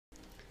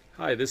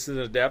Hi, this is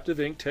an Adaptive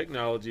Ink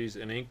Technologies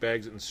and Ink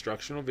Bags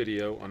instructional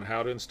video on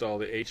how to install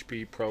the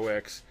HP Pro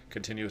X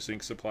continuous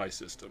ink supply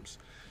systems.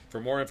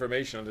 For more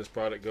information on this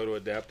product, go to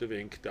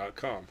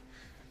adaptiveink.com.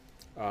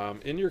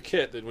 In your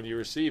kit, that when you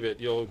receive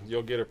it, you'll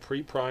get a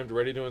pre-primed,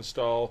 ready to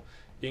install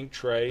ink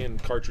tray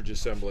and cartridge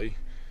assembly,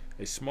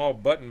 a small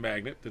button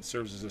magnet that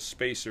serves as a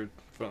spacer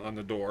on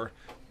the door,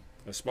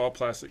 a small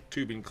plastic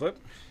tubing clip,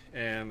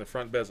 and the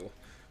front bezel.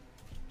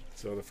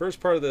 So the first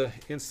part of the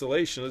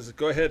installation is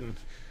go ahead and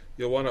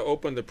you'll want to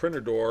open the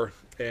printer door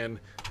and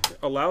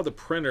allow the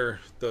printer,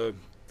 the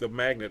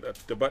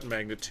button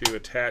magnet, to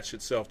attach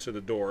itself to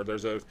the door.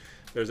 There's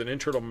an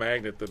internal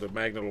magnet that the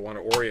magnet will want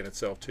to orient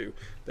itself to.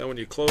 Then when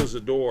you close the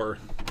door,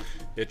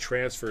 it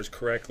transfers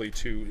correctly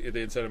to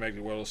the inside of the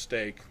magnet where it'll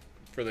stay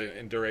for the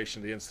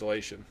duration of the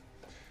installation.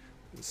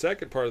 The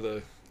second part of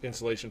the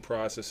installation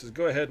process is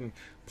go ahead and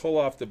pull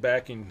off the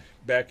backing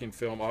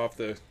film off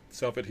the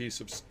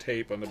self-adhesive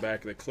tape on the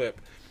back of the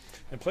clip,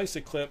 and place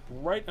the clip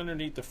right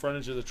underneath the front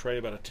edge of the tray,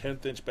 about a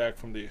 1/10 inch back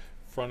from the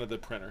front of the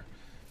printer,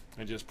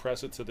 and just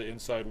press it to the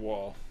inside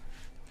wall.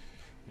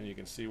 And you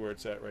can see where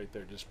it's at right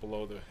there, just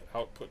below the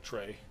output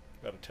tray,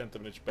 about a 1/10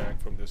 of an inch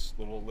back from this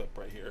little lip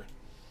right here.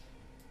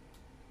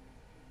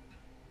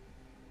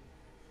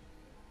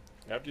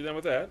 After you're done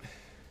with that,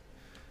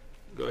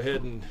 go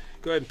ahead and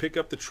pick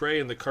up the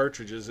tray and the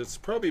cartridges. It's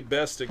probably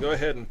best to go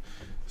ahead and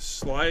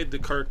slide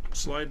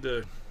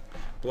the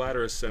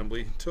bladder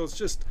assembly until it's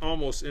just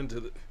almost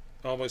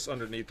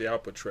underneath the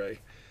output tray,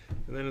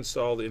 and then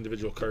install the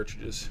individual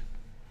cartridges.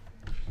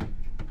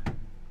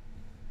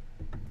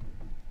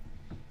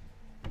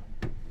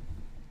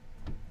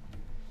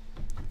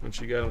 Once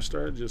you got them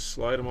started, just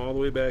slide them all the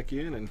way back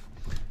in and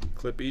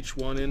clip each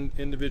one in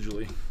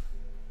individually.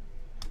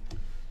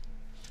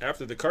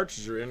 After the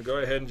cartridges are in, go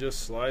ahead and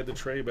just slide the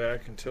tray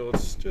back until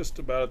it's just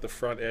about at the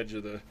front edge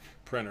of the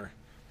printer.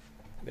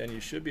 Then you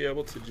should be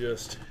able to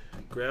just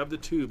grab the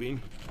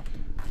tubing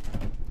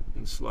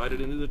and slide it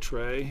into the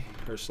tray,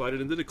 or slide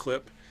it into the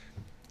clip.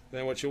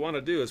 Then what you want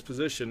to do is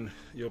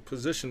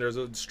there's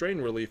a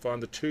strain relief on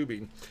the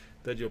tubing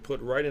that you'll put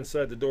right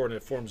inside the door, and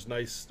it forms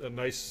a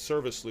nice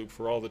service loop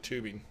for all the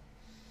tubing.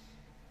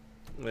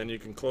 And then you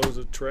can close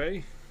the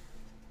tray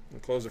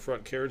and close the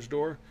front carriage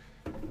door,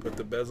 put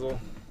the bezel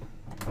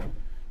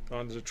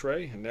onto the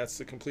tray, and that's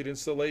the complete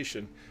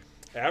installation.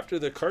 After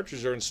the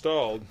cartridges are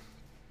installed,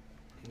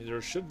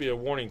 there should be a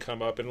warning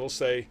come up, and it'll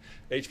say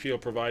HP will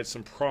provide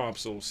some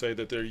prompts. It'll say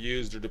that they're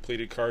used or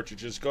depleted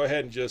cartridges. Go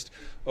ahead and just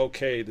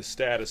OK the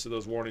status of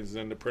those warnings, and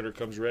then the printer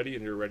comes ready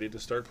and you're ready to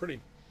start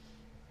printing.